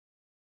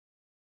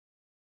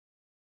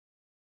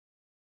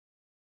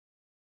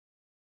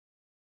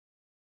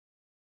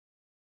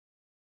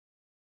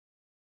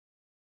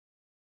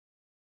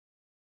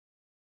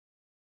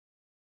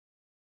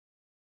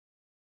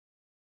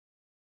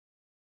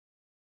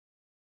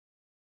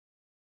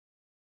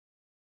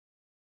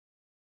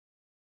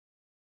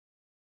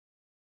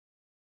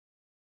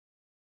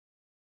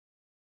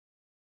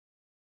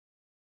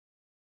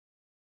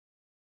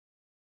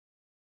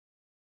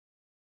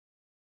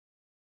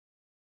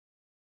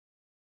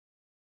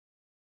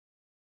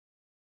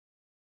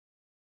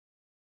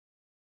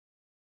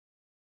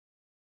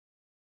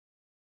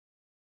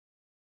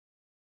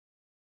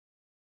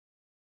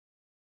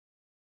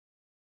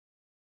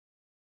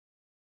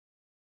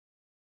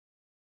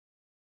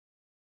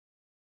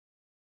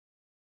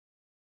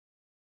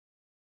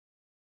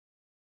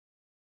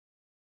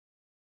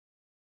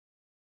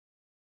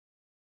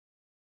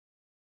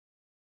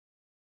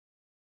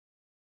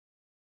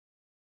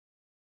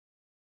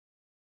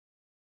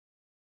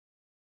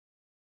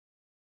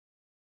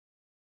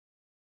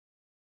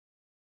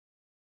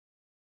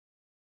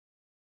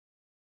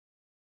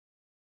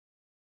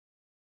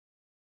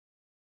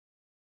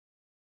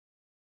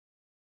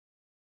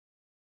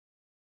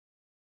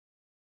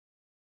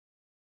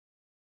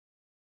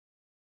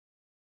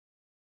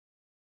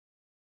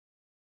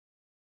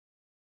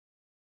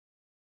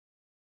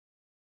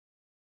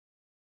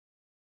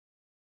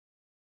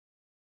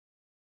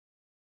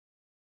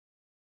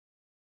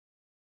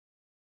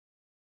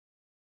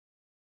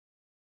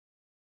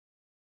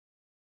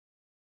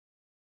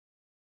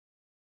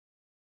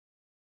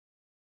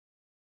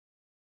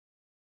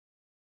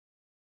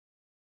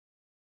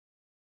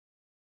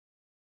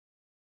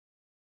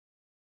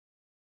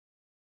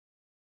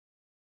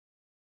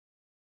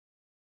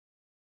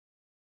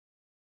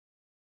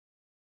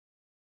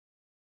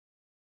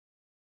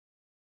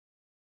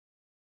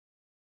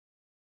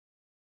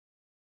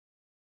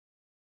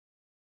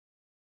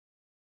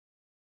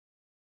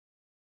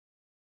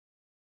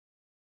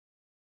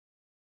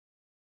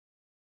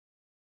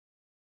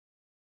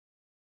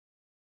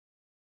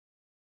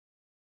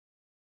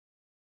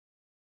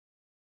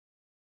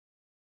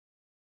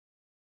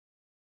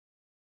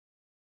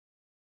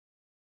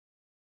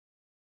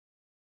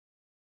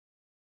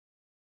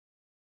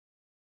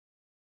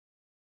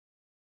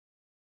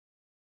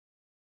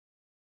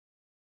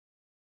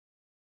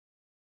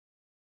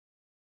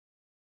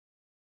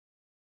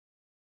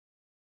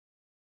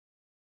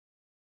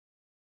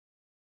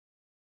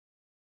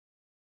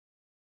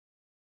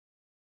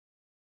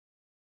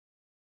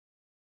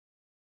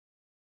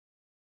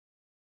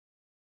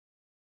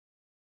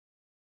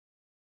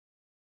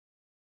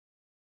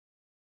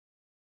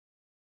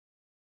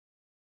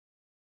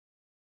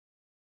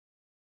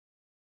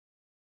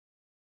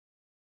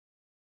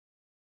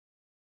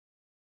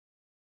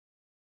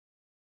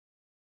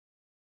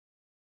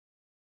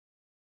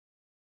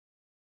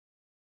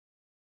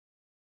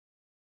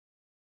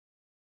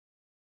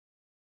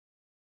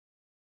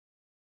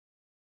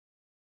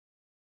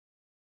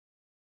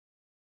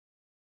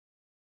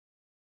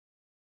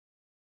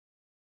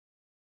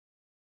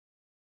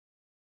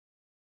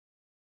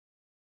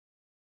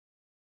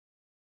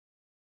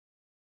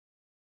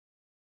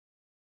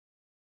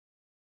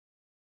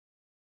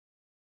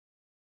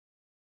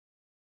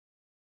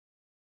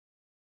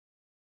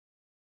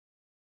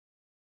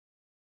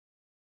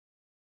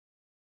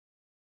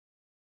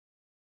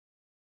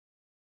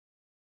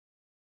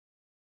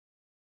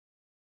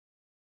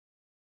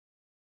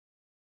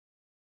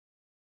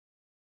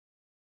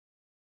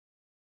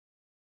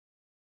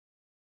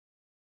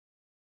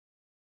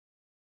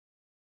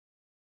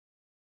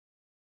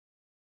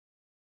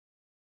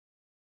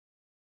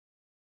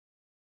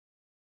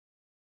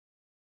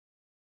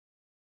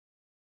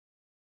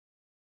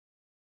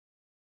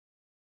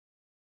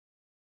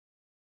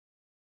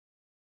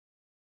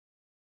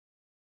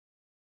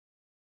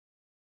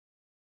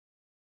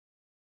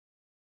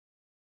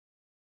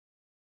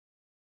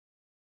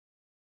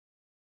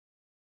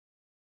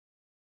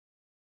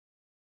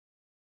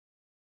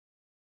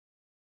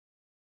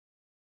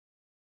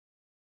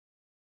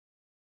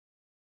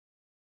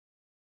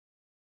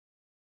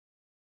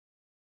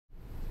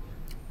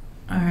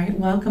All right,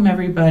 welcome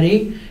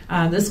everybody.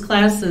 This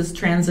class is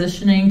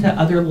transitioning to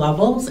other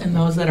levels and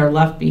those that are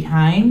left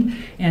behind.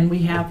 And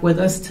we have with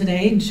us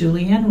today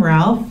Julianne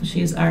Ralph.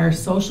 She's our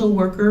social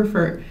worker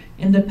for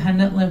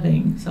independent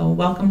living. So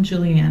welcome,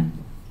 Julianne.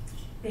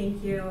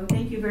 Thank you.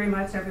 Thank you very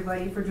much,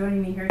 everybody, for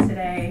joining me here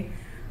today.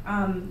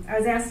 I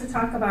was asked to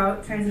talk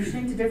about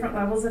transitioning to different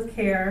levels of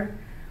care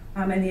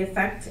and the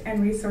effect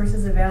and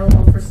resources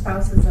available for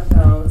spouses of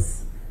those.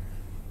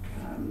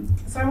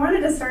 So I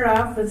wanted to start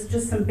off with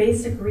just some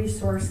basic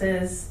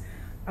resources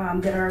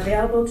that are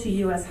available to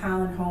you as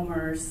Holland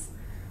homers.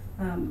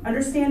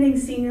 Understanding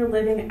senior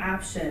living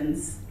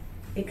options.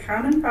 A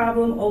common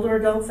problem older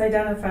adults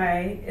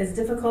identify is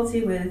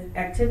difficulty with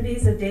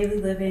activities of daily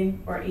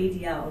living, or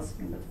ADLs.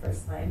 Remember the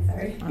first slide,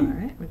 sorry. All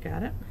right, we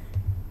got it.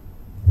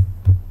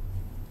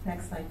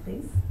 Next slide,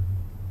 please.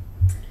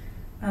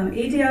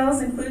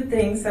 ADLs include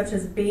things such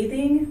as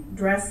bathing,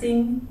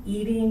 dressing,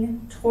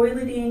 eating,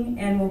 toileting,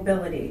 and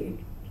mobility.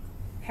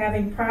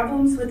 Having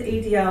problems with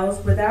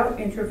ADLs without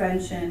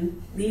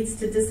intervention leads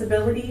to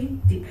disability,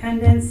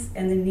 dependence,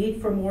 and the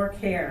need for more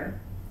care.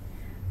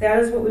 That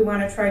is what we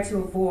want to try to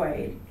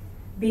avoid.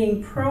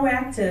 Being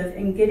proactive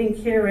and getting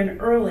care in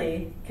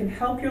early can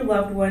help your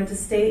loved one to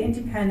stay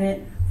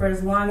independent for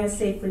as long as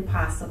safely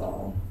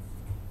possible.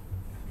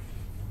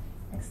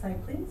 Next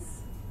slide,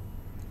 please.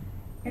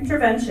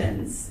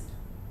 Interventions.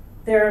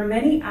 There are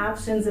many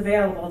options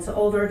available to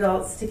older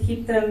adults to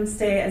keep them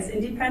stay as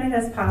independent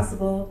as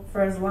possible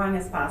for as long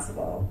as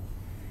possible.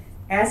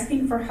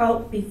 Asking for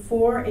help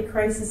before a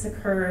crisis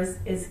occurs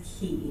is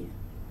key.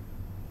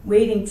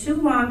 Waiting too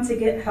long to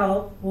get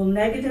help will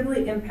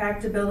negatively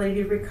impact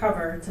ability to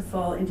recover to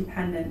full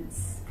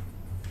independence.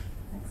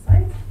 Next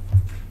slide.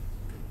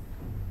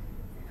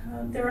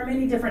 There are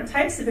many different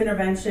types of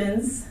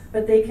interventions,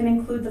 but they can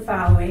include the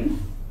following: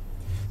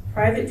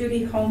 private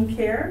duty home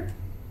care,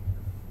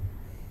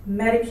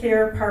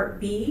 Medicare Part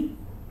B,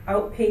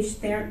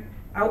 outpatient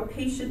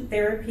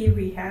therapy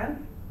rehab,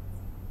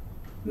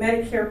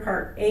 Medicare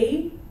Part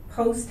A,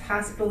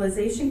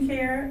 post-hospitalization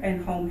care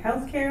and home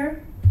health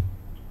care,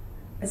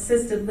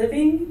 assisted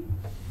living,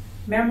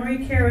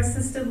 memory care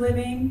assisted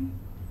living,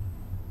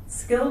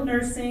 skilled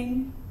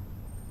nursing,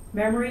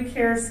 memory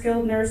care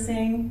skilled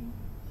nursing,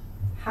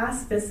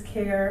 hospice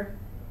care,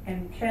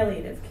 and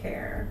palliative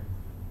care.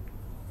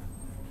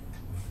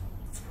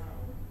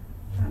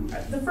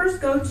 The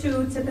first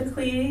go-to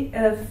typically,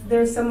 if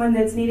there's someone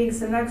that's needing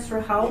some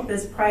extra help,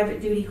 is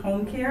private duty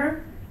home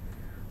care.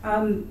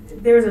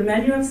 There's a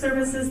menu of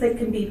services that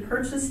can be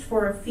purchased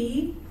for a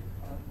fee.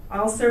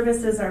 All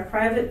services are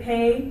private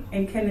pay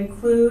and can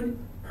include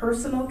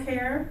personal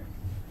care,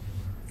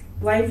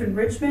 life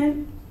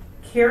enrichment,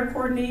 care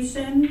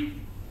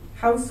coordination,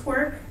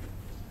 housework,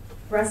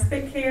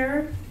 respite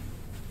care,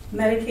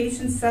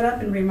 medication setup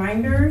and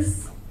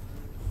reminders,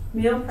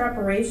 meal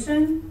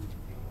preparation,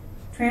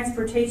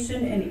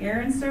 transportation and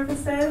errand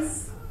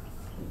services,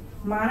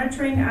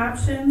 monitoring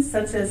options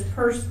such as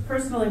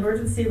personal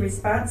emergency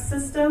response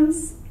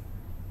systems,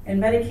 and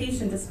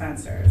medication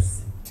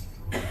dispensers.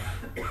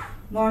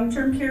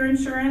 Long-term care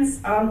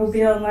insurance,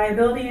 automobile and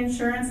liability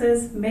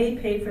insurances may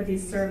pay for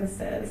these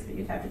services, but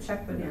you'd have to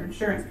check with your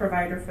insurance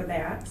provider for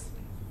that.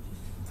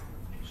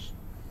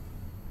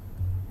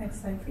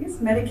 Next slide, please.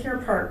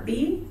 Medicare Part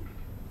B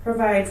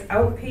provides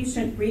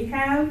outpatient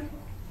rehab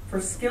for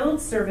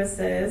skilled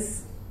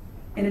services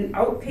in an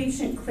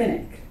outpatient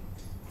clinic,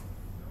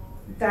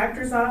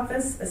 doctor's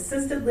office,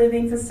 assisted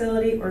living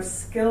facility, or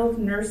skilled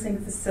nursing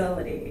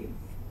facility.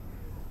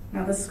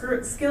 Now the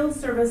skilled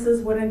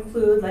services would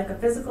include like a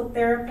physical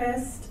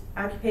therapist,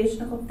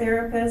 occupational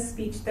therapist,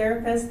 speech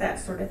therapist, that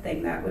sort of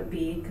thing. That would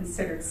be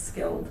considered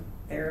skilled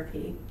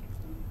therapy.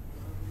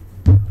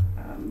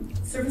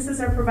 Services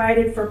are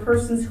provided for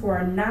persons who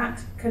are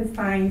not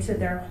confined to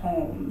their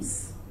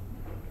homes.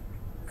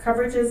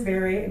 Coverages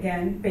vary,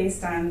 again,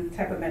 based on the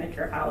type of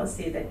Medicare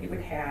policy that you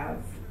would have.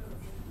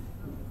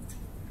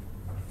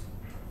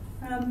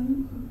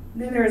 Then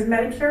there's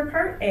Medicare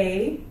Part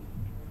A,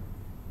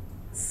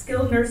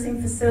 skilled nursing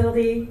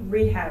facility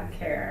rehab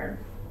care.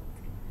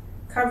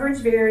 Coverage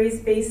varies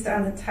based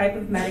on the type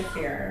of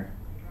Medicare.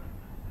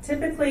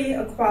 Typically,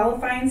 a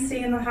qualifying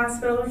stay in the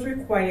hospital is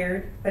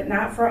required, but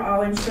not for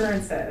all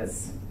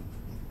insurances.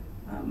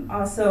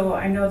 Also,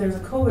 I know there's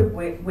a COVID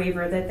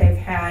waiver that they've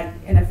had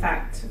in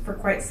effect for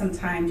quite some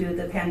time due to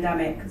the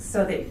pandemic.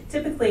 So that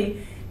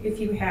typically, if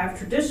you have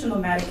traditional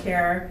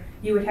Medicare,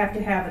 you would have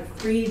to have a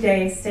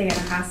 3-day stay in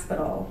a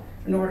hospital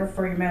in order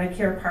for your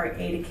Medicare Part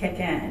A to kick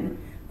in.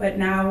 But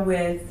now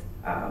with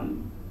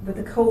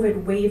the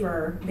COVID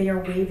waiver, they are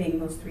waiving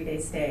those 3-day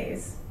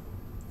stays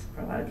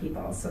for a lot of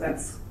people. So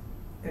that's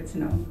good to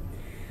know.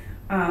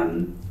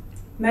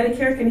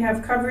 Medicare can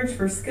have coverage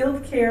for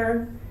skilled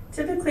care.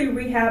 Typically,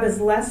 rehab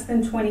is less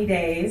than 20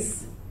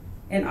 days,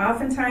 and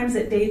oftentimes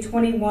at day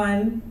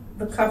 21,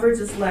 the coverage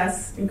is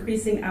less,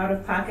 increasing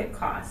out-of-pocket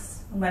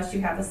costs, unless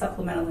you have a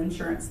supplemental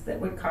insurance that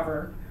would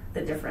cover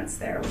the difference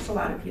there, which a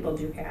lot of people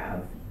do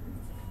have.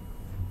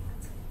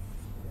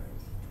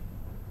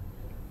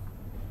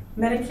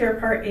 Medicare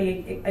Part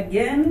A,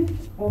 again,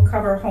 will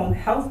cover home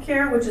health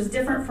care, which is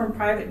different from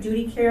private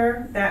duty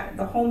care. That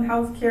the home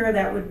health care,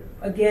 that would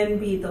again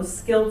be those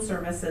skilled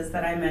services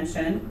that I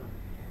mentioned,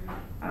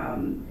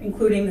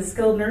 including the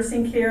skilled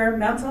nursing care,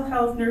 mental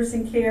health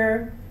nursing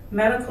care,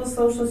 medical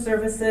social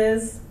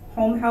services,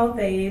 home health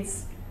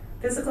aides,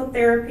 physical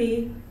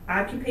therapy,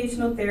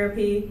 occupational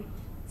therapy,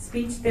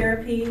 speech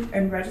therapy,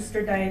 and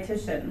registered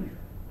dietitian.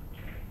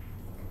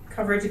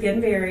 Coverage again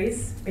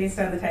varies based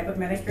on the type of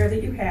Medicare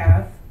that you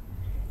have.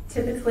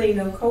 Typically,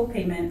 no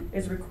co-payment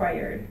is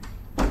required.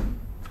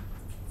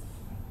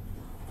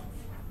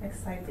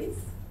 Next slide, please.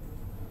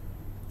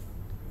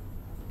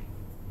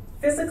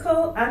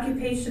 Physical,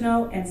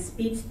 occupational, and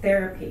speech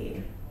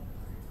therapy.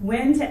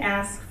 When to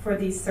ask for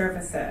these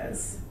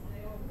services.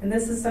 And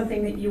this is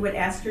something that you would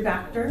ask your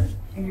doctor,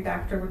 and your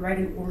doctor would write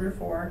an order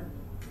for.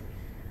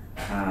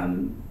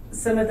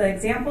 Some of the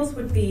examples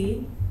would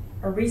be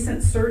a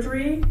recent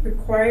surgery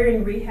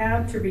requiring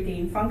rehab to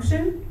regain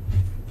function,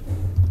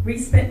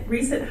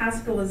 recent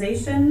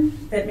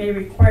hospitalization that may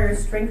require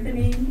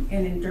strengthening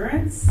and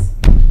endurance,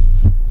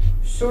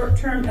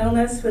 short-term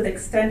illness with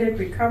extended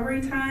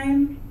recovery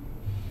time,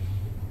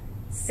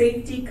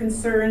 safety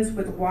concerns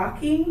with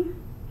walking,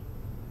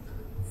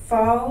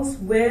 falls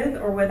with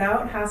or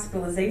without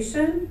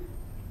hospitalization,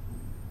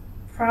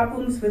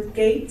 problems with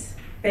gait,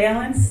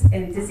 balance,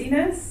 and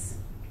dizziness,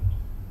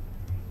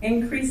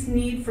 increased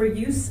need for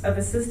use of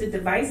assisted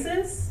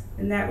devices,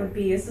 and that would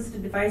be,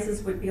 assisted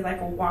devices would be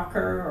like a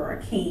walker or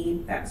a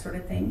cane, that sort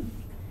of thing.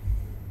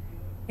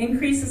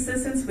 Increased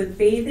assistance with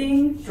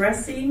bathing,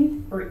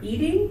 dressing, or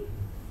eating,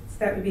 so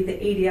that would be the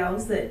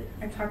ADLs that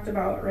I talked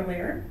about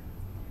earlier.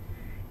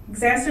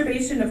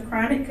 Exacerbation of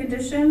chronic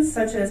conditions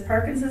such as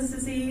Parkinson's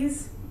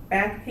disease,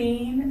 back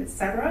pain,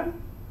 etc.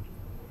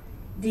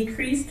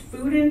 Decreased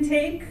food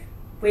intake,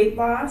 weight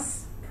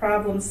loss,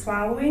 problems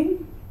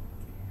swallowing,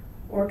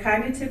 or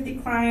cognitive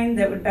decline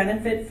that would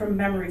benefit from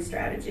memory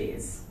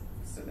strategies.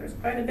 So there's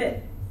quite a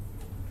bit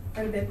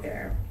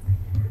there.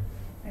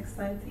 Next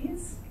slide,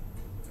 please.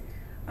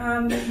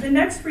 The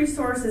next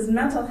resource is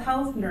mental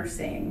health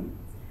nursing.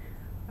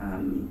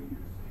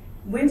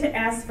 When to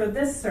ask for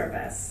this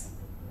service.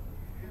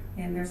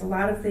 And there's a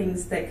lot of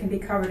things that can be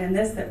covered in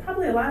this that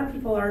probably a lot of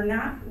people are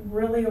not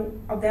really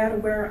that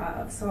aware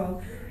of.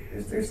 So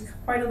there's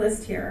quite a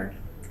list here.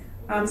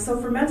 So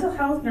for mental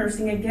health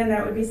nursing, again,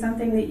 that would be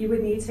something that you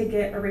would need to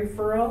get a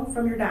referral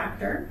from your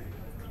doctor.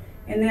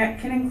 And that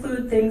can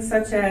include things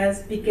such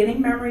as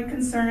beginning memory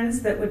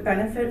concerns that would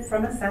benefit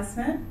from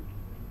assessment,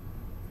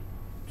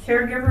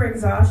 caregiver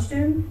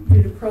exhaustion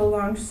due to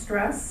prolonged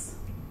stress,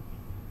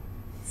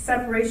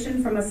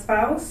 separation from a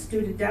spouse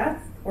due to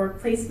death or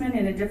placement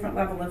in a different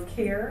level of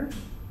care,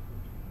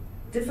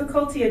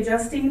 difficulty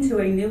adjusting to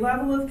a new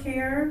level of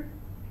care,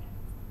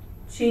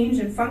 change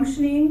in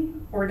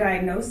functioning or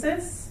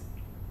diagnosis,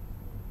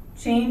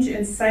 change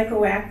in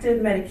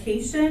psychoactive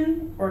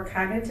medication or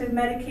cognitive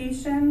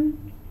medication,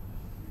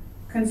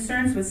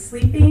 concerns with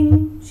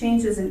sleeping,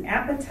 changes in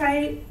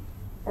appetite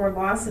or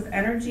loss of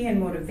energy and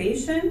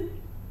motivation,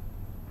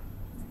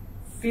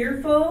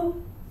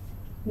 fearful,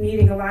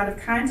 needing a lot of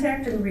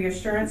contact and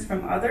reassurance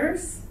from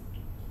others,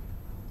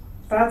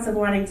 thoughts of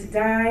wanting to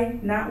die,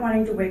 not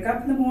wanting to wake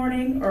up in the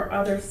morning, or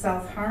other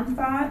self-harm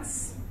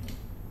thoughts,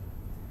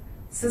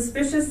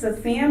 suspicious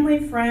of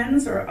family,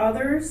 friends, or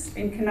others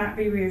and cannot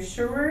be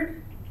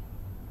reassured,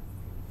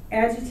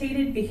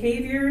 agitated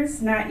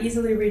behaviors not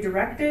easily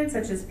redirected,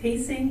 such as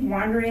pacing,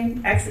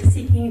 wandering,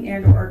 exit-seeking,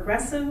 and/or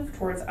aggressive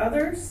towards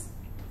others,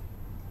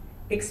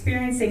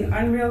 experiencing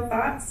unreal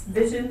thoughts,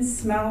 visions,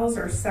 smells,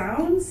 or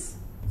sounds.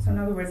 So in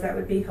other words, that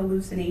would be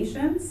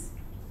hallucinations.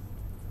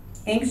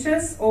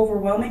 Anxious,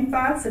 overwhelming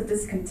thoughts of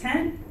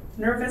discontent,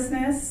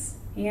 nervousness,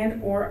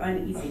 and/or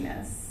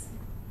uneasiness.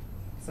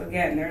 So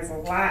again, there's a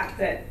lot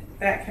that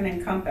can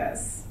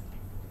encompass.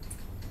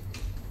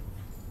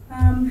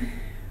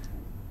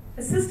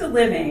 Assisted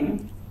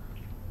living.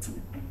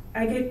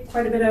 I get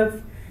quite a bit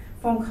of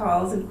phone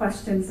calls and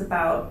questions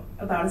about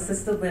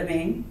assisted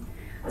living.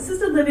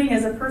 Assisted living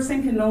is a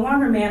person can no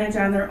longer manage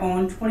on their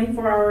own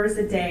 24 hours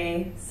a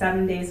day,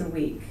 7 days a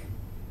week.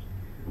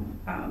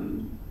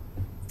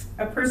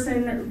 A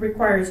person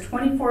requires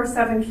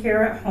 24/7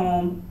 care at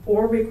home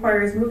or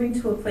requires moving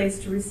to a place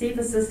to receive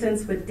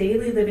assistance with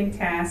daily living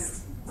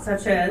tasks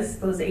such as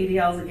those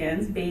ADLs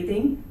again,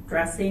 bathing,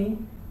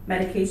 dressing,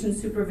 medication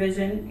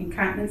supervision,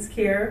 incontinence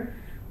care,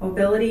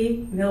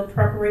 mobility, meal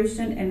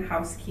preparation, and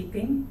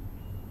housekeeping.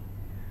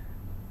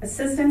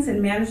 Assistance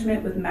and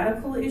management with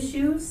medical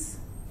issues.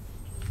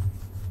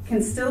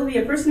 Can still be,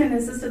 a person in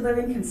assisted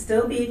living can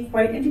still be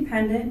quite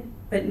independent,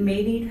 but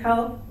may need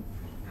help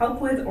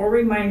with or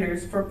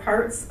reminders for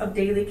parts of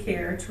daily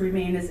care to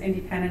remain as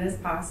independent as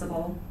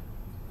possible.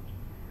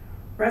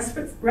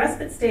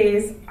 Respite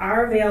stays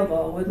are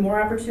available with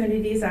more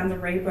opportunities on the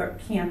Raybrook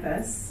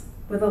campus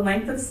with a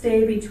length of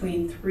stay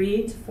between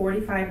 3 to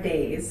 45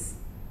 days.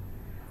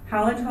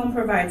 Holland Home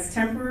provides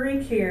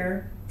temporary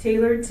care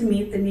tailored to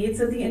meet the needs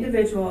of the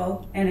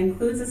individual and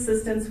includes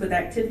assistance with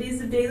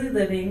activities of daily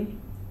living,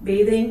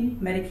 bathing,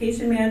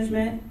 medication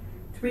management,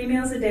 3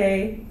 meals a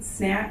day,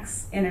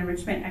 snacks, and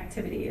enrichment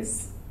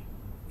activities.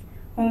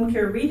 Home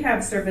care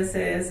rehab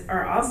services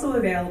are also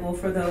available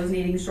for those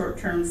needing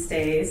short-term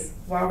stays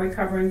while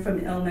recovering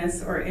from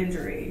illness or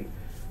injury.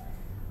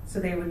 So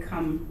they would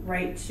come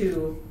right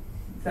to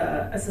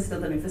the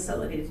assisted living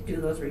facility to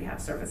do those rehab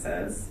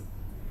services.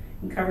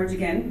 And coverage,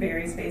 again,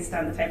 varies based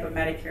on the type of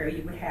Medicare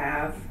you would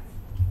have.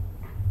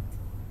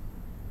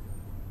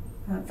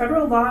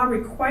 Federal law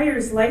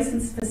requires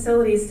licensed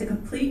facilities to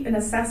complete an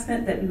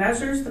assessment that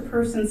measures the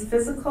person's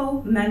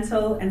physical,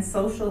 mental, and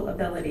social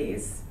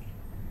abilities.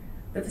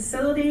 The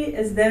facility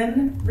is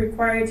then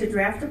required to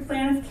draft a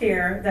plan of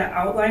care that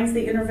outlines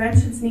the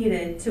interventions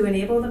needed to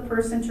enable the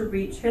person to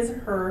reach his or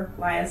her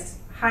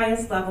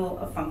highest level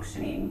of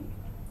functioning.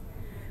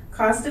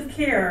 Cost of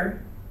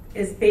care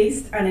is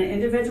based on an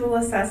individual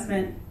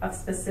assessment of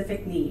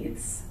specific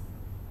needs.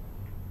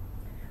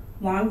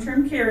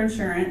 Long-term care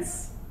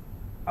insurance,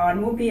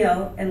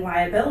 automobile, and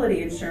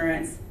liability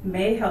insurance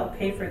may help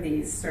pay for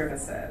these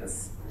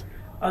services.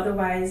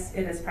 Otherwise,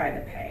 it is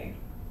private pay.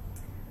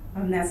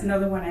 That's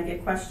another one I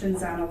get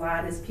questions on a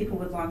lot is people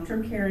with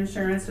long-term care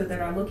insurance or that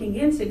are looking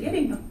into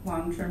getting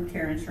long-term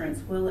care insurance.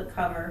 Will it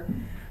cover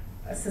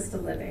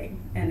assisted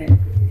living? And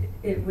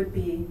it would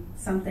be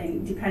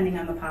something depending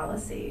on the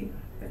policy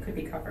that could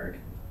be covered.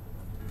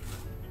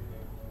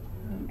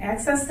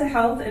 Access to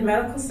health and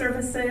medical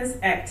services,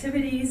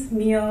 activities,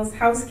 meals,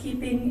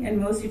 housekeeping, and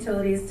most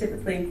utilities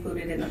typically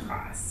included in the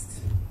cost.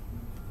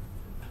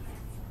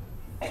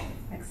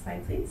 Next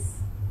slide, please.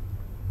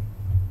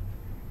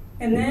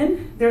 And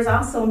then there's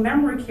also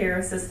memory care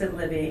assisted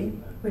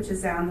living, which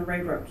is on the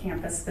Raybrook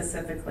campus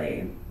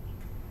specifically.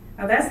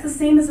 Now that's the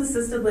same as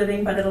assisted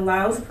living, but it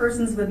allows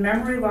persons with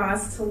memory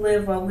loss to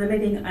live while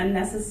limiting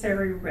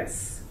unnecessary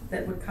risks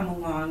that would come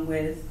along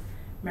with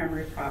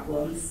memory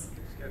problems.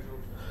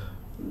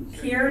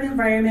 Care and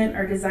environment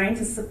are designed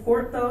to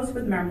support those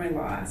with memory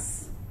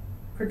loss.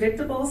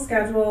 Predictable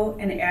schedule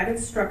and added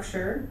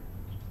structure,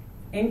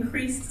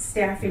 increased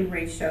staffing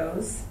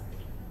ratios,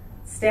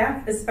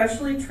 staff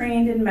especially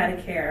trained in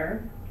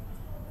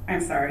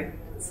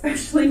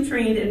especially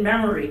trained in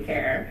memory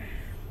care.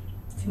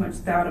 Too much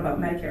thought about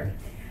Medicare.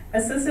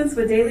 Assistance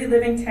with daily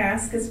living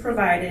tasks is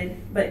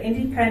provided, but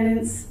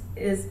independence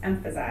is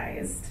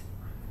emphasized.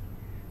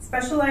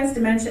 Specialized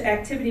dementia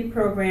activity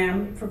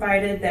program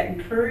provided that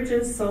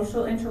encourages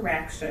social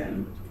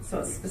interaction, so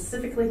it's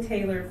specifically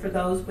tailored for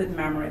those with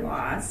memory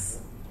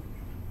loss.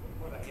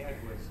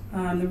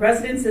 The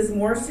residence is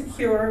more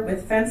secure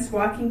with fenced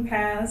walking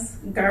paths,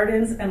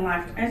 gardens and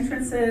locked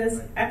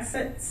entrances,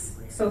 exits,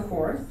 so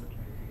forth.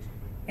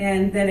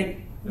 And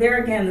then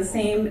there again, the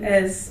same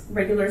as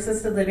regular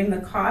assisted living, the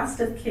cost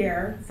of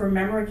care for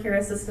memory care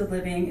assisted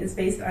living is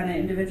based on an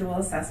individual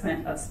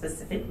assessment of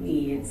specific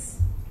needs.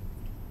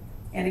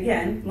 And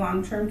again,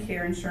 long-term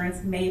care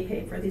insurance may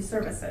pay for these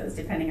services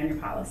depending on your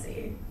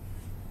policy.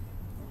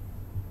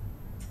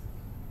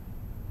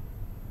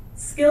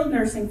 Skilled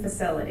nursing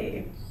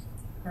facility,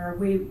 or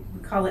we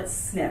call it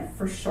SNF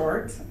for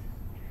short.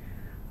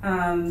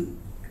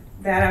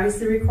 That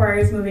obviously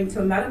requires moving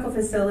to a medical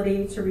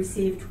facility to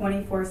receive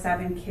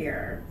 24/7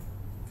 care.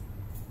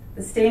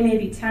 The stay may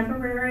be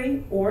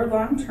temporary or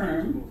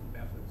long-term.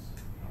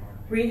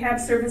 Rehab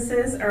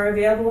services are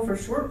available for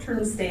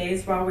short-term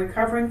stays while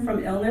recovering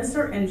from illness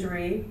or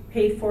injury,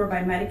 paid for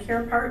by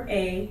Medicare Part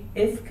A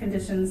if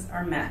conditions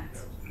are met.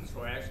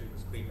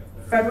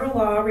 Federal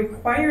law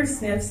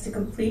requires SNFs to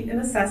complete an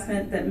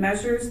assessment that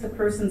measures the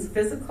person's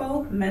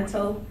physical,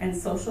 mental, and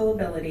social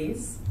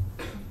abilities.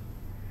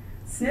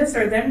 SNFs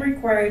are then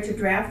required to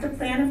draft a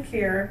plan of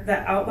care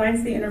that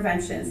outlines the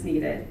interventions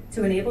needed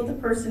to enable the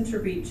person to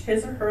reach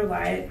his or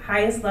her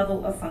highest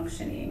level of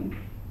functioning.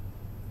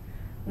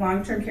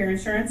 Long-term care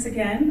insurance,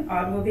 again,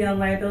 automobile and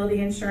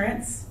liability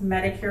insurance,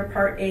 Medicare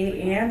Part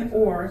A and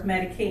or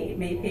Medicaid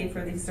may pay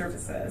for these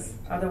services.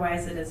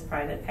 Otherwise, it is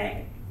private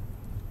pay.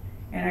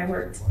 And I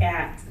worked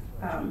at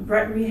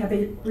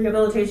Breton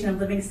Rehabilitation and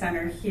Living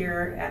Center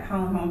here at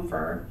Holland Home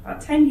for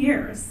about 10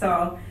 years.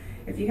 So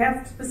if you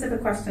have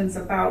specific questions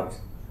about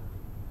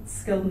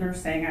skilled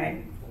nursing,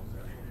 I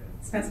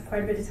spent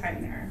quite a bit of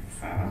time there,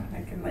 so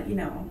I can let you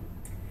know.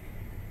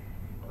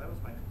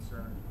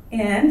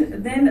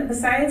 And then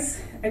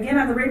besides, again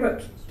on the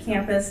Raybrook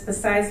campus,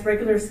 besides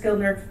regular skilled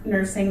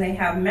nursing, they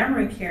have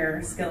memory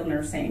care skilled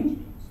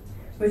nursing,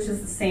 which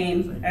is the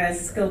same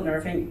as skilled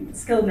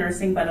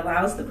nursing, but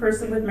allows the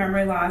person with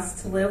memory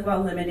loss to live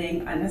while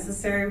limiting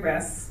unnecessary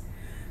risks.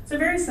 So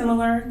very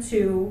similar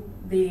to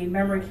the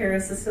memory care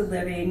assisted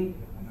living,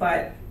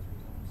 but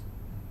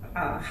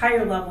a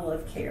higher level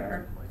of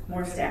care,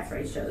 more staff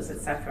ratios,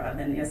 etc.,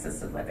 than the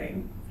assisted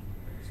living.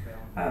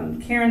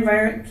 Care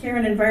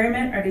and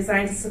environment are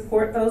designed to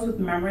support those with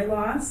memory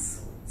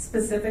loss,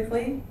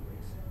 specifically.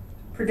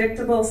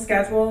 Predictable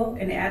schedule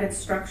and added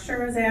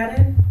structure is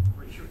added.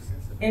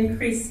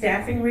 Increased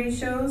staffing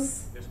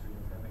ratios,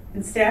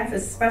 and staff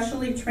is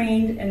specially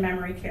trained in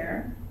memory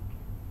care.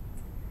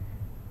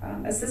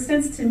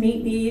 Assistance to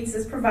meet needs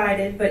is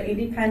provided, but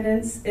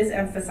independence is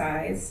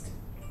emphasized.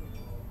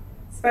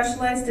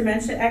 Specialized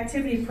dementia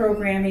activity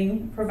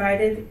programming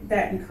provided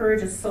that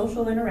encourages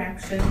social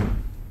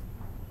interaction.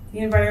 The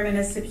environment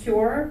is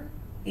secure,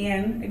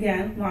 and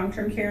again,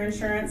 long-term care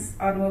insurance,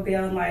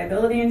 automobile and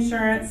liability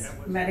insurance,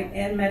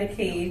 and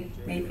Medicaid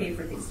may pay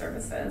for these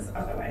services,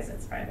 otherwise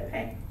it's private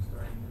pay.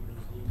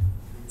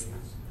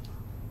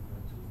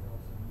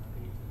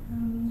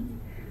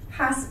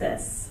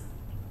 Hospice.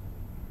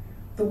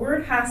 The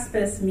word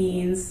hospice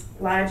means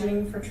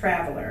lodging for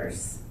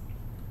travelers.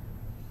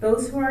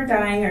 Those who are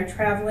dying are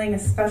traveling a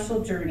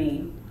special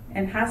journey,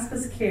 and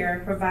hospice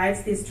care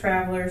provides these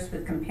travelers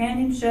with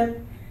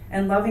companionship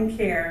and loving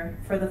care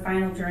for the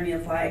final journey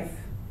of life.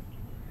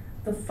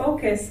 The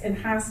focus in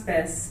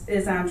hospice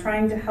is on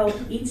trying to help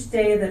each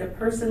day that a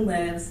person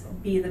lives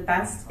be the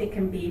best it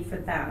can be for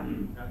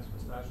them.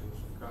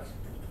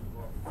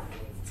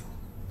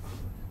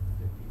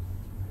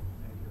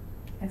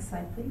 Next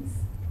slide, please.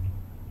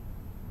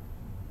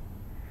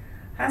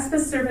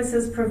 Hospice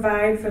services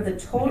provide for the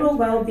total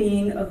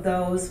well-being of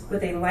those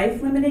with a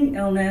life-limiting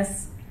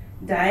illness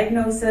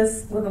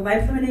diagnosis,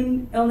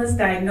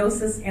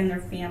 and their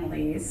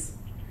families.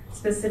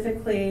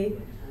 Specifically,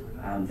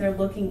 they're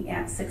looking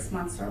at 6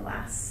 months or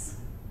less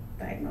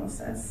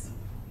diagnosis.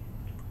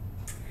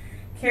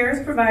 Care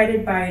is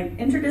provided by an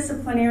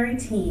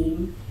interdisciplinary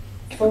team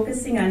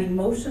focusing on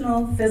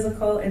emotional,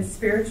 physical, and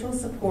spiritual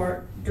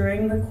support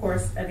during the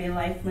course of a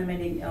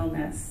life-limiting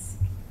illness.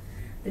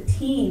 The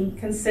team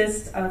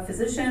consists of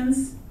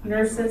physicians,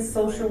 nurses,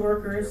 social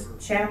workers,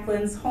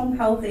 chaplains, home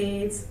health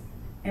aides,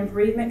 and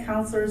bereavement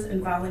counselors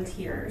and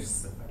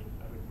volunteers.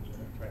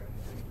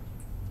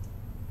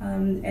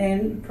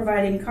 And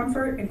providing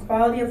comfort and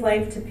quality of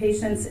life to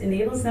patients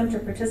enables them to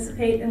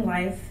participate in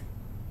life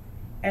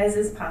as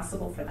is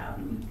possible for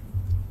them.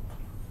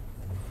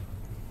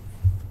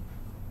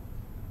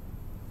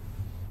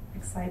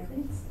 Next slide,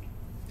 please.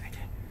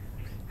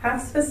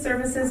 Hospice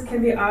services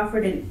can be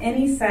offered in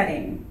any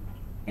setting,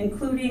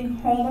 including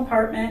home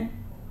apartment,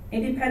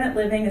 independent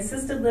living,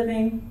 assisted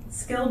living,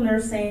 skilled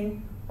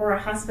nursing, or a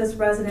hospice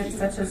residence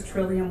such as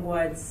Trillium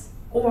Woods,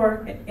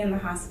 or in the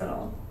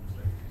hospital.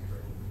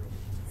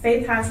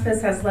 Faith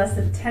Hospice has less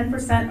than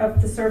 10% of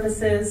the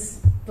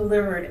services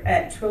delivered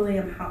at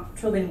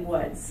Trillium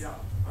Woods.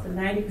 So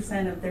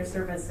 90% of their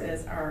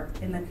services are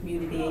in the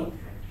community,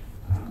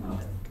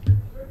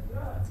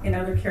 in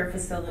other care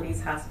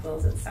facilities,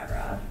 hospitals,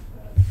 etc.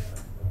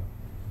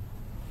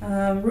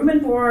 Room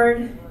and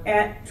board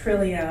at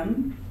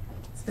Trillium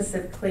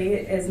specifically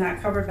is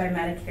not covered by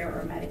Medicare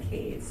or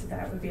Medicaid, so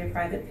that would be a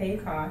private pay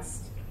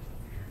cost.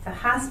 The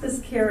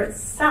hospice care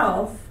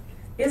itself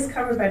is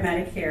covered by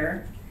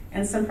Medicare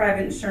and some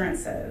private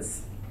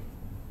insurances.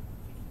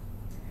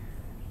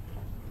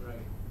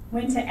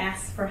 When to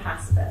ask for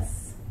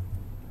hospice.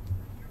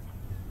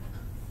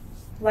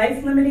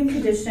 Life-limiting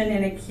condition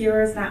and a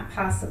cure is not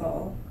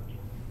possible.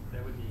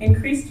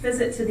 Increased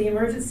visit to the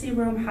emergency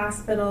room,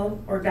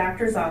 hospital, or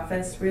doctor's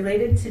office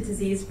related to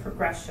disease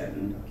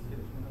progression.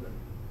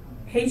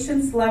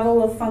 Patient's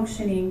level of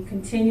functioning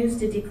continues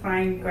to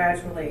decline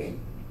gradually.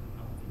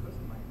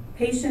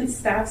 Patient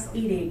stops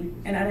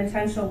eating and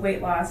unintentional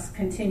weight loss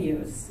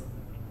continues.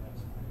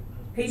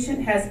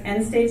 Patient has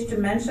end-stage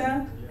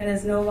dementia and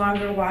is no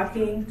longer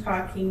walking,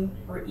 talking,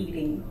 or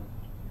eating.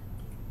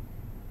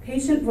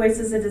 Patient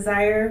voices a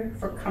desire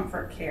for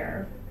comfort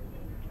care.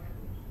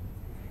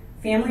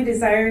 Family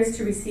desires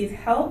to receive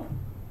help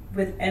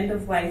with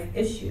end-of-life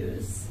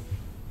issues.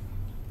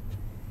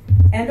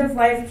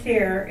 End-of-life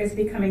care is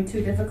becoming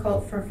too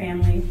difficult for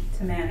family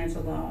to manage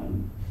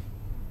alone.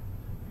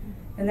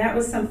 And that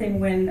was something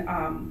when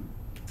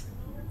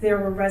there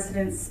were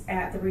residents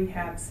at the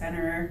rehab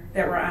center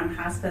that were on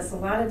hospice. A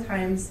lot of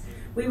times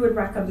we would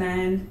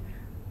recommend,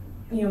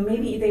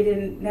 maybe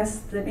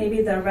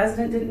maybe the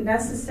resident didn't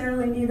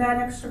necessarily need that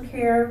extra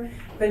care,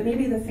 but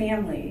maybe the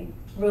family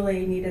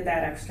really needed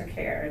that extra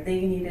care.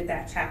 They needed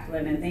that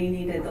chaplain, and they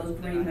needed those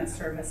bereavement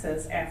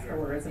services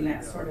afterwards and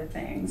that sort of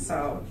thing.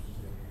 So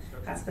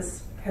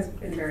hospice has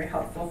been very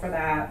helpful for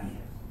that.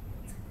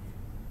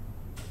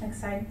 Next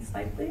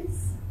slide,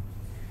 please.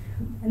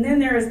 And then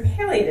there is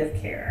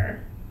palliative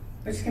care,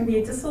 which can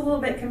be just a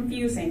little bit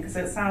confusing because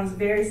it sounds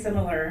very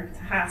similar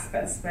to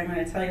hospice, but I'm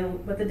going to tell you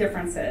what the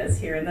difference is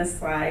here in this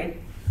slide.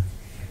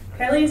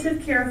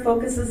 Palliative care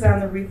focuses on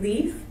the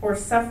relief or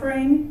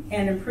suffering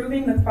and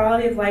improving the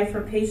quality of life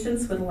for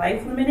patients with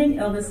life-limiting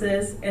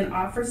illnesses and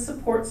offers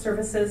support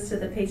services to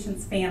the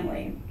patient's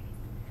family.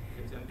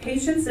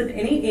 Patients of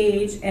any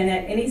age and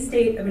at any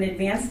state of an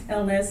advanced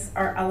illness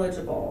are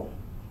eligible.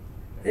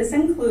 This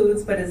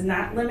includes, but is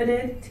not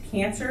limited to,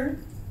 cancer,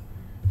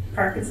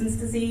 Parkinson's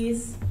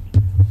disease,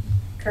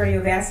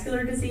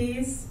 cardiovascular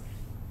disease,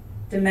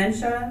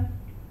 dementia,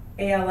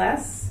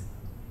 ALS,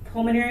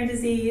 pulmonary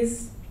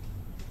disease,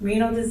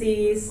 renal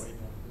disease,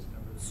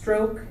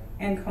 stroke,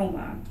 and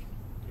coma.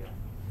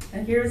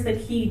 And here's the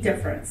key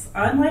difference.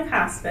 Unlike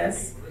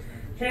hospice,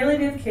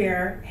 palliative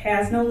care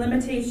has no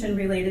limitation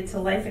related to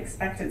life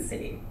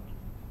expectancy.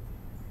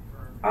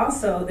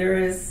 Also, there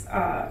is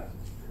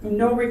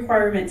no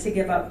requirement to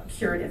give up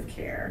curative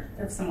care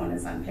if someone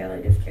is on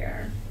palliative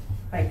care,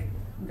 like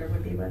there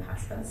would be with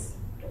hospice.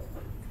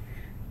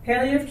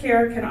 Palliative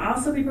care can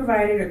also be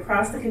provided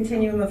across the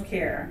continuum of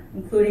care,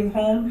 including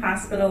home,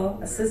 hospital,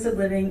 assisted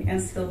living, and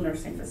skilled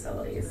nursing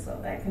facilities. So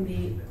that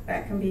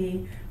can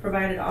be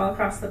provided all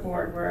across the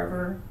board,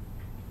 wherever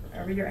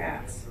you're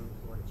at.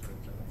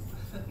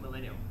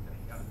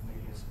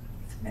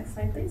 Next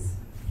slide, please.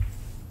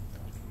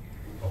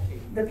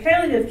 The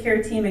palliative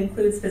care team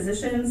includes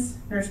physicians,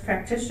 nurse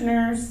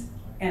practitioners,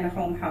 and a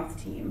home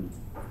health team.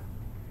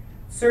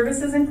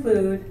 Services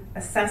include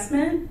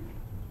assessment,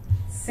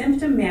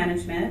 symptom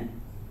management,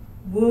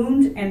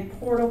 wound and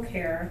portal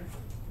care,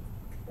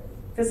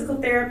 physical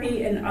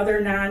therapy and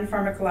other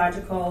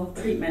non-pharmacological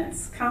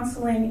treatments,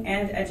 counseling,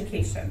 and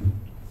education.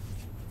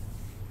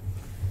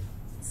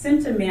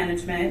 Symptom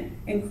management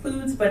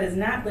includes but is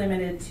not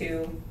limited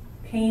to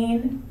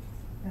pain,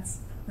 that's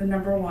the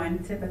number one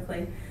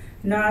typically,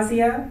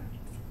 nausea,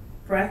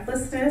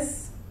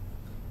 breathlessness,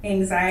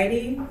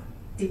 anxiety,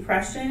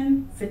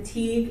 depression,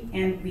 fatigue,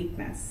 and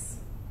weakness.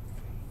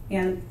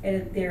 And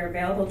they're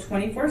available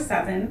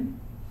 24/7.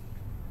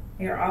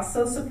 They are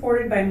also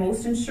supported by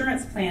most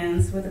insurance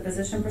plans with a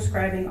physician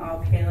prescribing all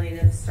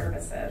palliative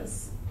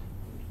services.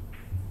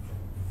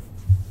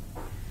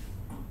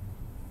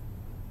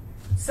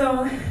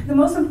 So the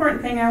most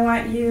important thing I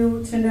want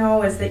you to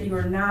know is that you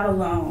are not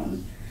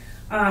alone.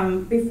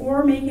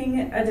 Before making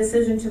a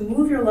decision to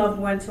move your loved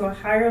one to a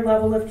higher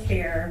level of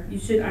care, you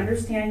should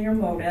understand your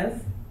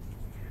motive,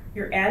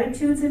 your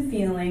attitudes and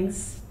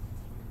feelings,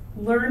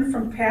 learn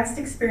from past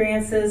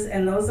experiences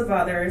and those of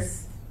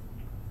others,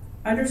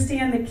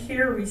 understand the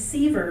care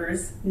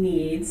receiver's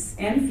needs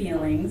and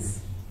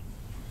feelings,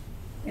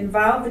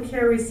 involve the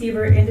care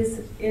receiver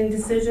in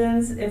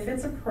decisions if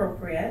it's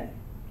appropriate,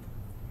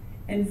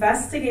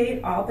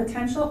 investigate all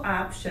potential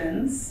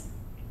options,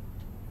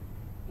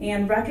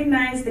 and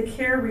recognize the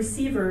care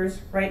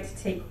receiver's right to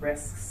take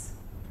risks.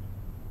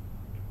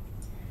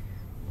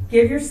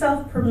 Give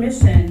yourself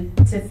permission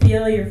to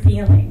feel your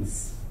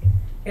feelings.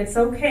 It's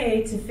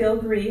okay to feel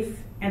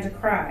grief and to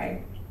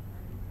cry.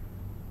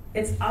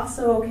 It's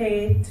also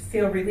okay to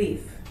feel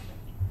relief.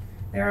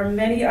 There are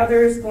many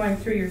others going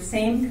through your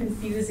same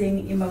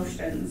confusing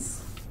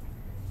emotions.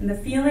 And the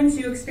feelings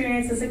you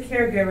experience as a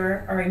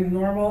caregiver are a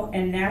normal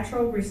and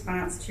natural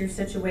response to your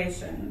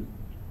situation.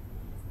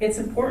 It's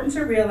important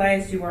to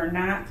realize you are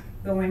not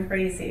going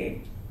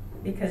crazy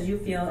because you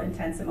feel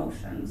intense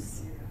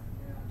emotions.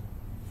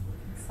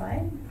 Next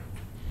slide.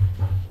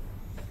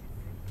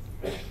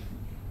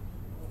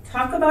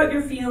 Talk about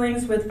your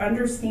feelings with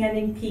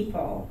understanding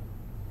people.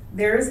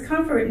 There is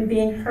comfort in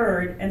being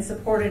heard and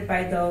supported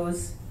by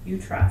those you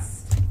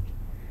trust.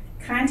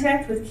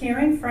 Contact with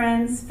caring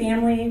friends,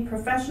 family,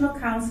 professional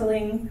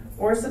counseling,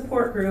 or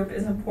support group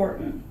is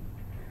important.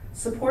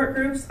 Support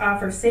groups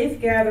offer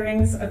safe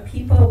gatherings of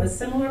people with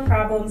similar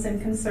problems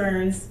and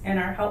concerns and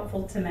are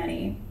helpful to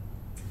many.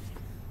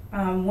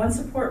 One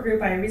support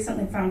group I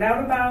recently found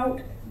out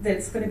about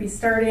that's going to be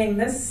starting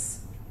this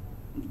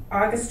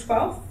August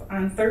 12th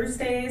on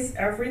Thursdays,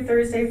 every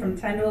Thursday from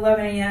 10 to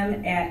 11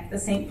 a.m. at the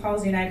St.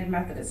 Paul's United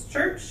Methodist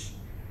Church,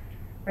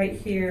 right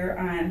here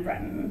on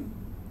Breton.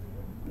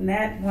 And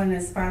that one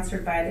is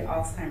sponsored by the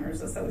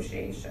Alzheimer's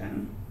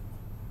Association.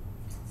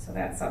 So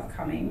that's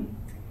upcoming.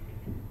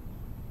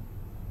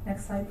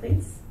 Next slide,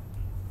 please.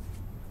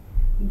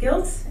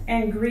 Guilt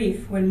and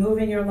grief when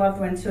moving your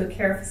loved one to a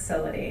care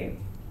facility.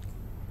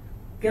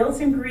 Guilt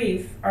and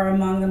grief are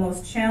among the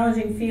most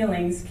challenging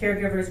feelings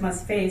caregivers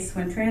must face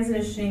when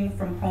transitioning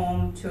from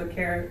home to a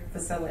care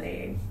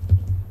facility.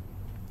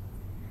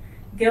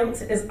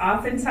 Guilt is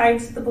often tied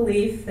to the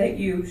belief that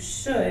you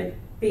should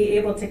be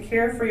able to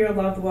care for your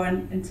loved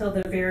one until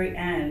the very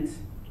end.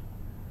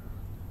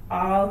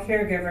 All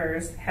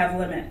caregivers have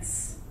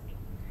limits,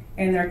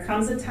 and there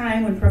comes a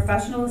time when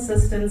professional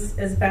assistance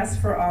is best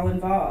for all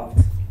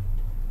involved.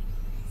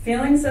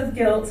 Feelings of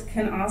guilt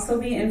can also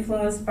be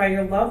influenced by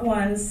your loved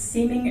one's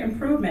seeming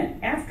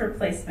improvement after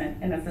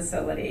placement in a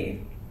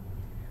facility,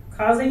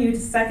 causing you to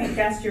second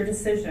guess your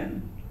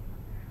decision.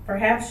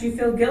 Perhaps you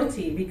feel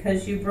guilty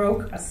because you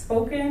broke a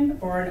spoken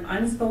or an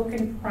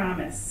unspoken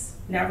promise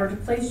never to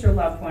place your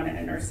loved one in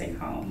a nursing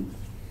home.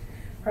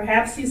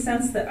 Perhaps you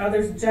sense that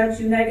others judge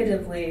you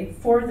negatively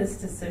for this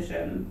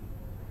decision,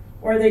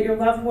 or that your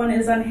loved one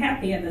is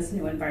unhappy in this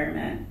new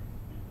environment.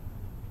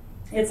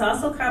 It's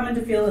also common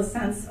to feel a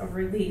sense of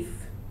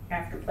relief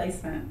after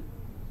placement.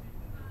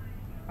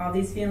 All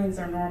these feelings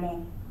are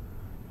normal.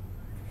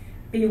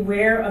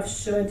 Beware of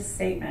should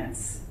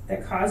statements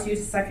that cause you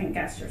to second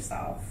guess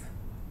yourself.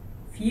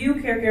 Few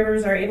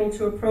caregivers are able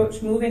to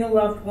approach moving a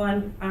loved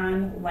one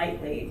on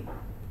lightly.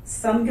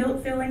 Some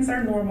guilt feelings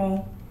are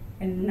normal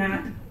and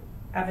not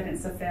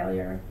evidence of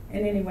failure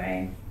in any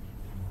way.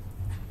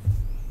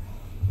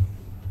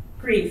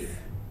 Grief.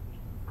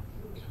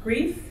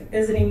 Grief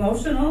is an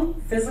emotional,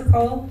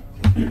 physical,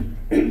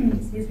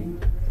 excuse me,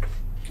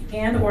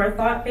 and or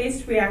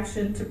thought-based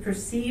reaction to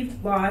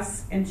perceived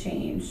loss and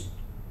change.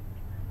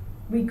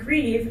 We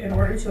grieve in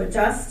order to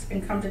adjust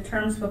and come to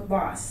terms with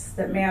loss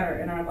that matter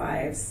in our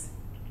lives.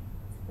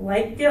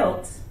 Like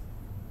guilt,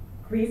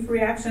 grief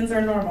reactions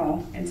are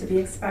normal and to be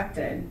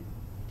expected.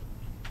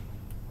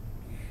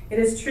 It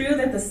is true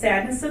that the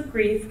sadness of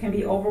grief can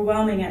be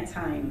overwhelming at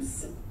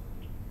times.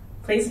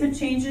 Placement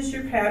changes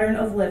your pattern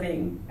of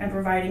living and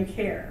providing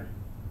care.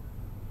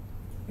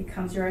 It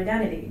becomes your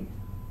identity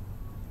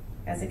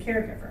as a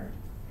caregiver.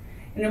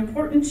 An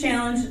important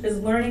challenge is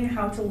learning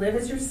how to live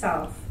as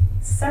yourself,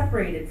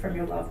 separated from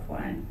your loved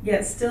one,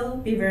 yet still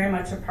be very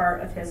much a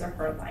part of his or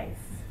her life.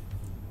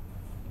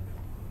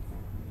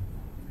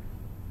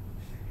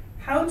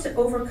 How to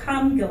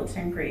overcome guilt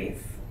and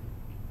grief.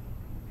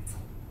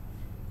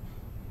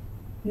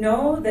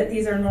 Know that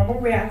these are normal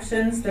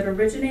reactions that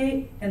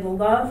originate in the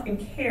love and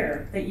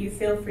care that you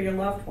feel for your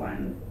loved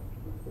one.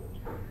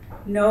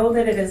 Know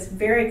that it is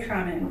very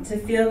common to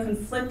feel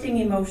conflicting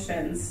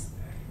emotions.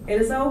 It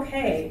is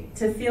okay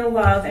to feel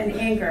love and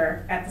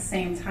anger at the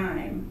same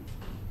time.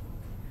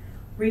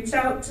 Reach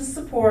out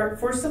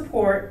for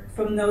support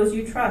from those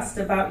you trust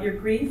about your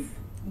grief,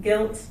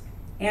 guilt,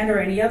 and or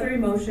any other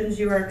emotions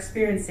you are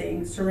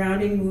experiencing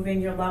surrounding moving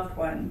your loved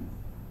one.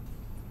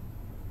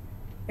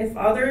 If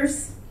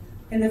others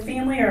in the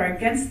family are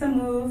against the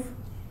move,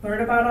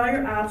 learn about all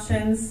your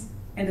options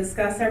and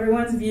discuss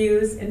everyone's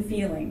views and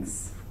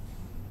feelings.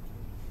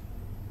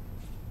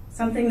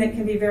 Something that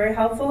can be very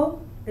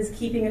helpful is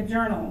keeping a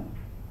journal.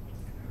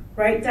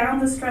 Write down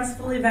the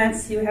stressful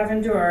events you have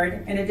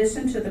endured in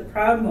addition to the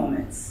proud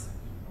moments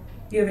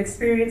you have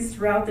experienced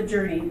throughout the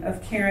journey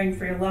of caring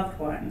for your loved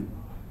one.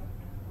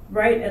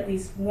 Write at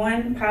least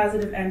one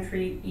positive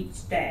entry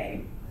each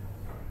day.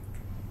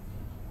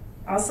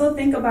 Also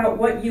think about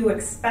what you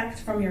expect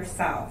from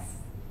yourself.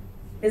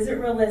 Is it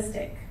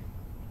realistic?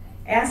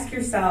 Ask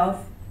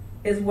yourself,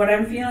 is what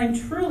I'm feeling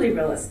truly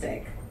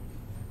realistic?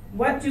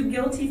 What do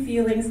guilty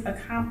feelings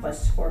accomplish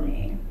for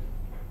me?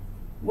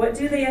 What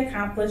do they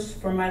accomplish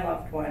for my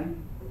loved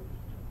one?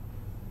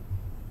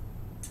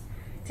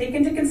 Take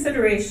into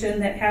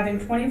consideration that having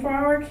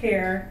 24-hour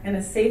care in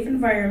a safe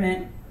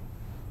environment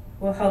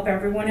will help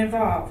everyone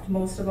involved,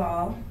 most of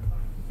all,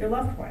 your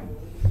loved one.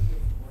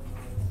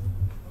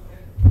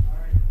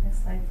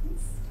 Next slide,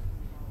 please.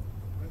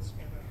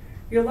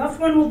 Your loved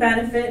one will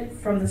benefit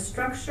from the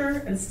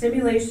structure and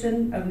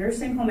stimulation of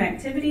nursing home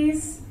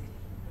activities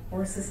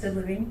or assisted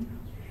living,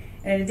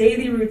 and a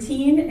daily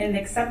routine in an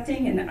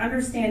accepting and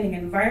understanding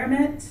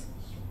environment.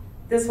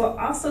 This will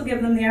also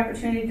give them the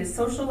opportunity to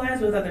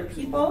socialize with other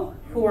people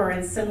who are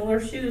in similar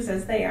shoes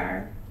as they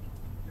are.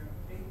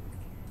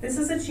 This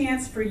is a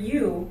chance for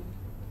you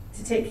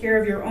to take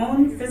care of your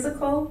own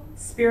physical,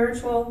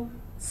 spiritual,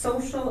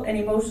 social, and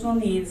emotional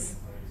needs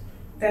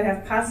that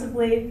have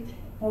possibly,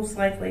 most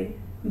likely,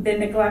 been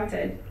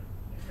neglected.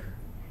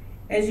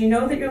 As you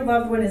know that your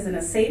loved one is in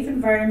a safe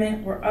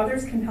environment where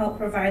others can help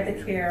provide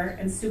the care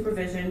and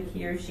supervision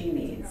he or she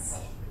needs.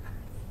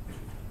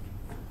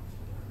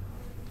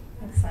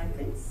 Next slide,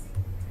 please.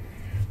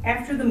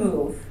 After the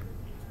move,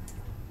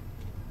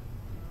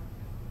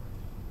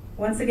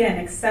 once again,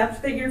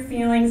 accept that your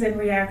feelings and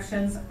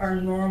reactions are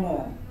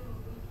normal.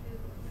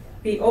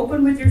 Be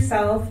open with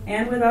yourself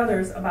and with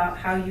others about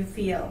how you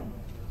feel.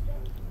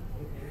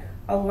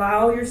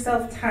 Allow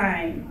yourself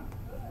time.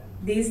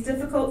 These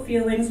difficult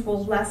feelings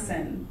will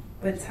lessen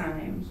with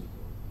time.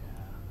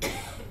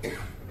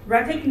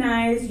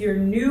 Recognize your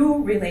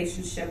new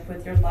relationship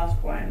with your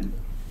loved one.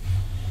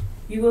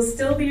 You will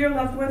still be your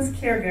loved one's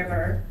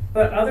caregiver,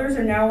 but others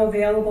are now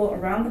available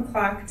around the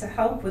clock to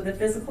help with the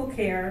physical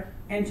care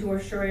and to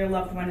assure your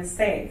loved one is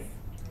safe.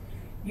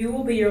 You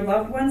will be your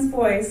loved one's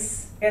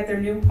voice at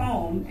their new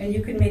home, and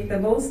you can make the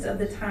most of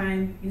the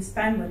time you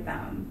spend with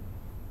them.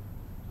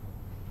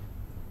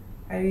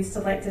 I used to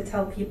like to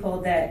tell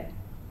people that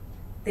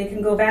they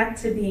can go back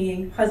to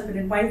being husband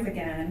and wife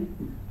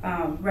again,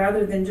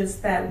 rather than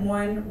just that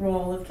one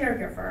role of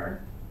caregiver,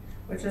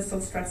 which is so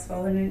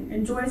stressful, and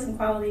enjoy some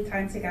quality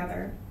time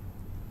together.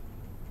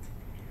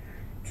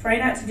 Try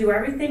not to do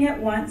everything at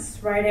once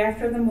right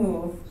after the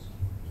move,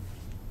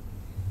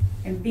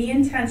 and be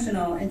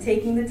intentional in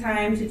taking the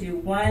time to do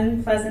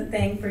one pleasant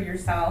thing for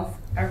yourself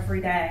every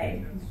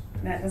day.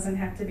 And that doesn't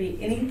have to be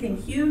anything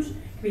huge. It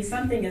can be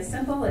something as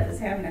simple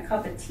as having a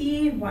cup of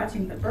tea,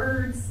 watching the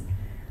birds,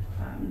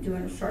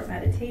 doing a short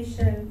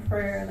meditation,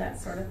 prayer, that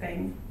sort of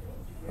thing.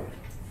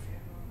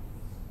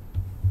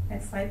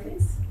 Next slide,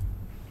 please.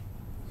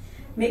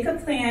 Make a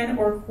plan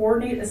or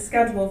coordinate a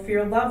schedule for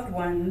your loved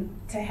one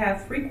to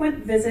have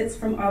frequent visits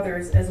from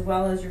others as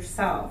well as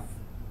yourself.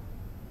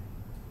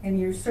 And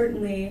you're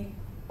certainly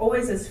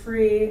always as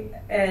free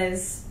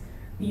as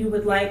you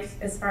would like,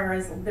 as far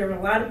as there are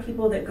a lot of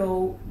people that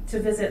go to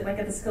visit, like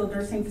at the skilled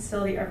nursing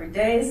facility every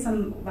day. A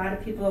lot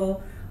of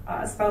people,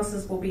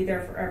 spouses will be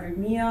there for every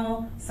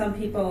meal. Some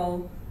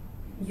people,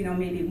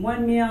 maybe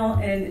one meal,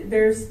 and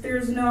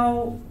there's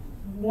no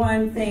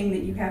one thing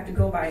that you have to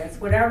go by.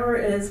 It's whatever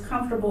is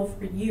comfortable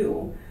for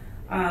you.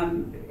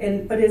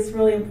 But it's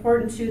really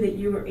important too that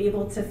you are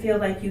able to feel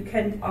like you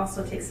can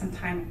also take some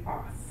time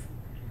off.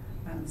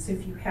 So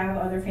if you have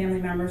other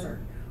family members or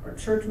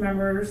church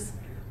members,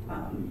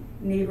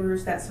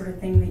 neighbors, that sort of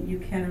thing, that you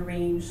can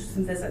arrange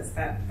some visits,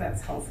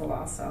 that's helpful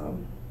also.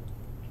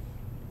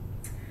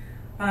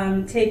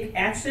 Take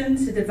action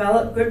to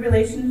develop good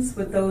relations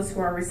with those who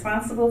are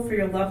responsible for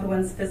your loved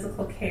one's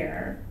physical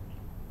care.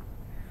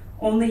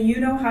 Only you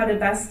know how to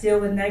best deal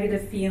with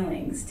negative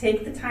feelings.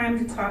 Take the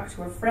time to talk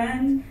to a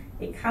friend,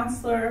 a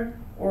counselor,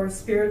 or a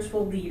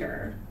spiritual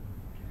leader.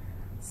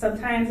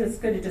 Sometimes it's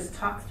good to just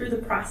talk through the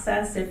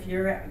process if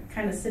you're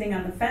kind of sitting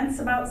on the fence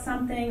about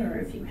something, or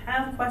if you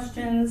have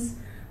questions.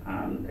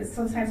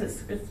 Sometimes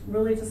it's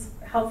really just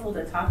helpful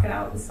to talk it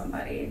out with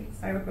somebody.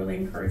 So I would really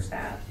encourage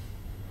that.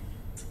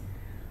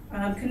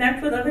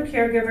 Connect with other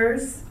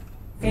caregivers,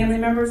 family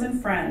members,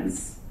 and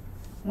friends.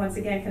 Once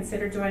again,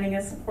 consider joining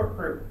a support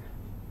group.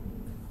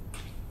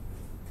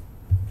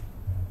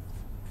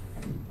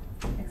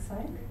 Next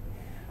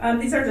slide.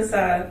 These are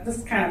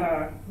just kind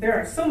of there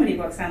are so many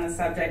books on the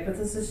subject, but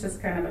this is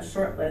just kind of a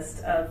short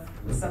list of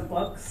some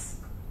books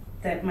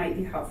that might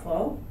be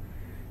helpful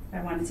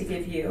I wanted to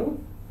give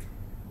you.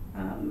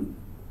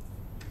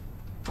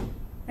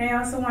 I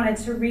also wanted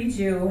to read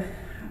you,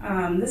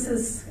 this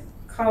is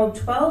called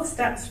 12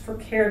 Steps for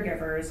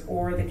Caregivers,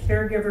 or the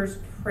Caregiver's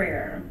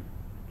Prayer.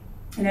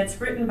 And it's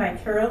written by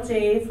Carol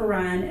J.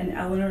 Ferran and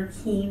Eleanor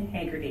Keene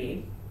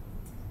Haggerty.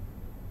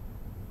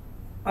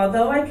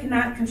 Although I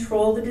cannot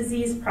control the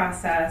disease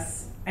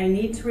process, I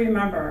need to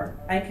remember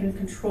I can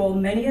control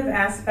many of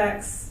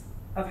aspects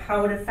of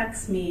how it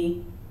affects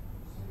me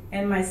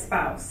and my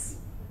spouse.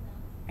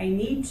 I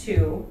need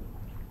to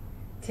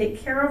take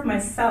care of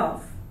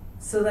myself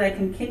so that I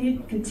can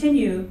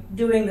continue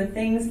doing the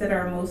things that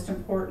are most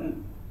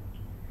important.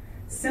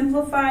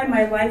 Simplify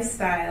my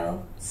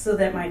lifestyle so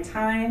that my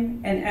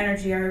time and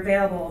energy are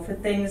available for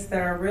things that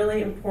are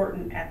really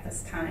important at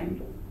this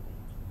time.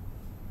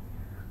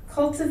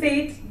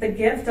 Cultivate the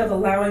gift of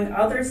allowing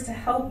others to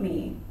help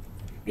me,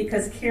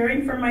 because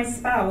caring for my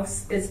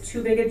spouse is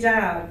too big a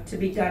job to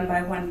be done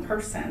by one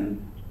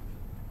person.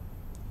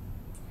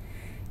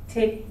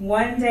 Take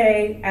one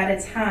day at a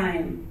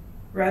time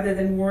rather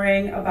than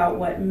worrying about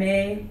what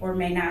may or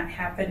may not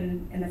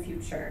happen in the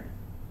future.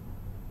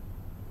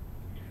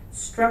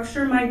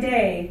 Structure my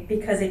day,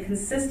 because a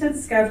consistent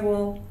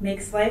schedule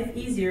makes life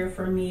easier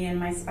for me and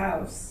my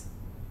spouse.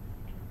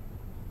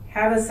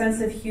 Have a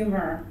sense of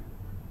humor,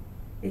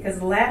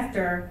 because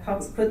laughter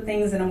helps put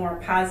things in a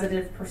more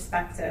positive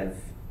perspective.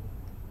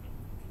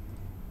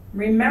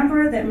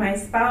 Remember that my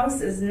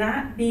spouse is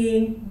not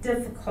being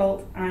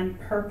difficult on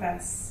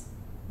purpose.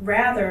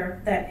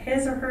 Rather, that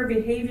his or her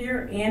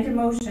behavior and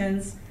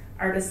emotions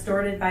are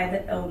distorted by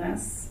the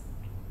illness.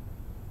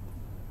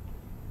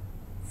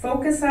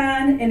 Focus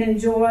on and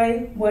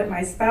enjoy what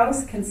my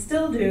spouse can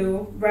still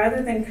do,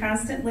 rather than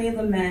constantly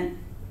lament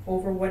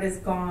over what is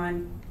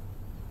gone.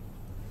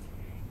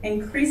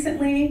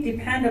 Increasingly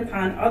depend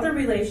upon other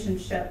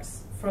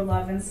relationships for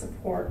love and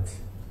support.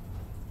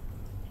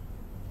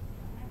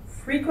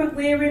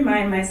 Frequently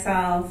remind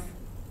myself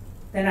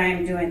that I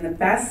am doing the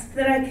best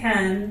that I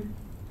can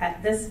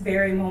at this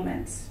very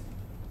moment.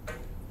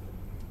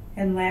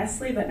 And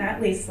lastly, but not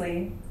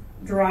leastly,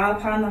 draw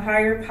upon the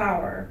higher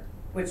power,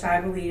 which I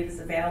believe is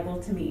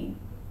available to me.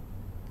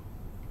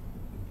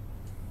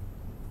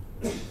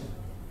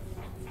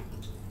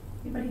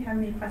 Anybody have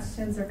any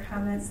questions or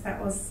comments? That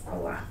was a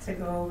lot to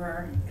go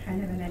over,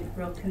 kind of in a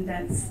real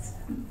condensed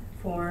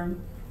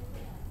form.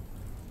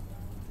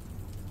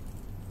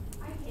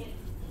 I can't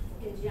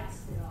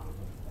ingest it all.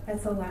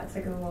 That's a lot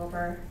to go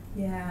over,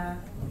 yeah.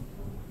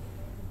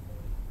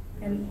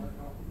 And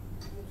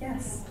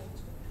yes,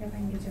 if I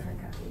can get you a hard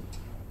copy.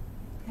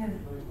 Yeah.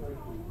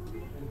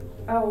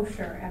 Oh,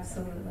 sure,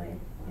 absolutely,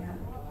 yeah.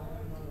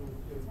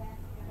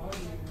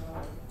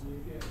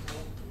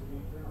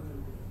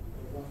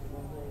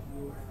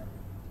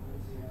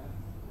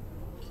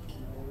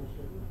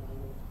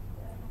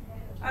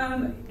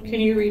 Can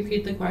you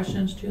repeat the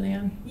questions,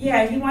 Julianne?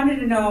 Yeah, he wanted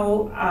to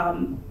know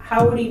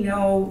how would he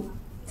know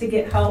to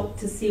get help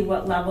to see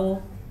what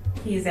level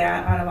he's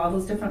at out of all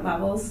those different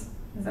levels?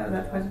 Is that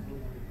the question?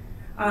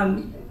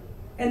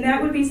 And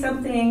that would be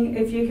something,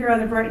 if you're here on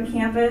the Breton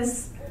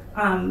campus,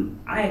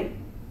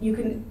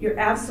 you're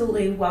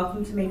absolutely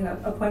welcome to make an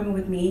appointment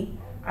with me.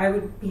 I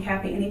would be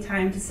happy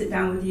anytime to sit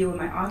down with you in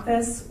my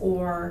office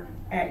or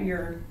at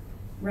your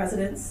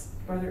residence,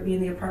 whether it be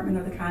in the apartment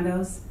or the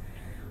condos.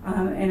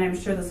 And I'm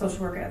sure the social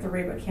worker at the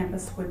Raywood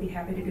campus would be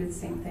happy to do the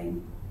same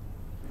thing.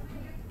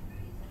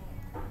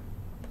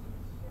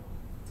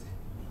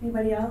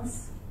 Anybody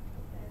else?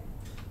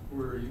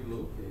 Where are you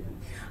located?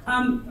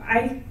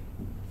 I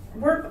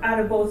work out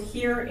of both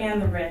here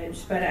and the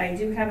Ridge, but I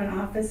do have an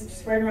office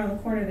just right around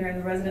the corner there in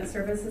the resident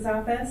services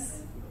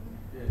office,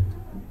 Yeah.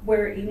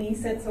 where Amy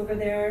sits over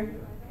there,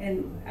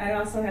 and I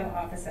also have an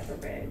office at the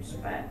Ridge,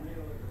 but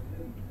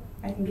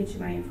I can get you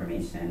my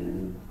information.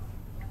 And,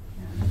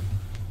 yeah.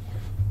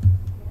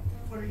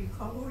 What are you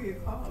called? Who are you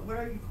called? What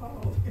are you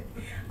called?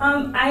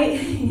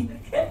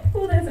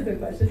 Well, that's a good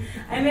question.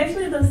 I'm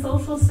actually the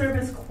social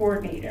service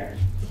coordinator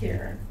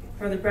here.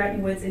 for the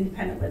Breton Woods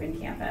Independent Living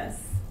Campus.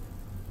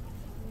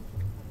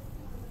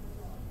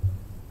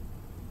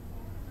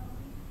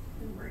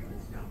 I'm writing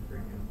this down for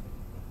him.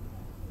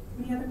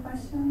 Any other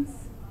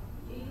questions?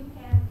 Do you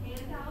have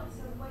handouts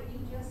of what you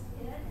just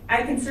did?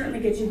 I can certainly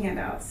get you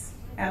handouts.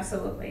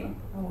 Absolutely.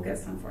 I will get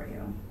some for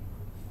you.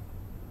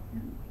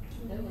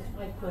 That was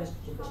my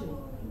question too.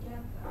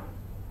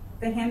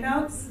 The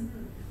handouts,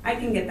 I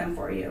can get them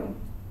for you.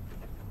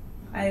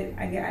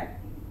 I got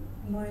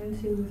 1,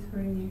 2,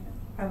 3,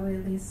 probably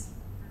at least.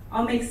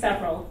 I'll make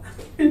several.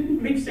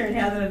 Make sure and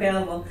have them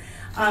available.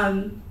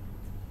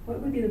 What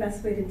would be the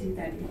best way to do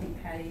that, do you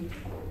think, Patty?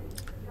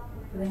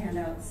 For the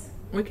handouts?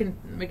 We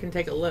can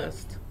take a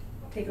list.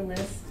 Take a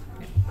list.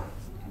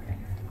 Okay.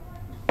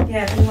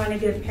 Yeah, if you want to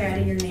give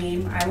Patty your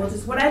name, I will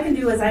just, what I can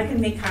do is I can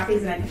make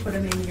copies and I can put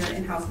them in your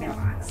in-house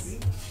mailbox.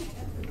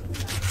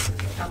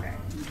 Okay.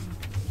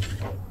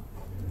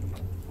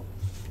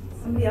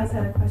 Somebody else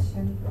had a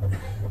question?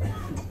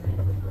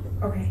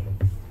 Okay.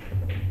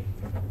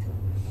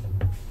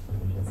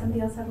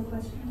 Somebody else have a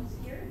question?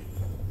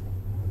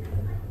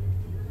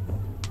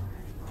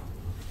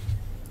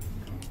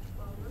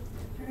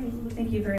 All right, thank you very much.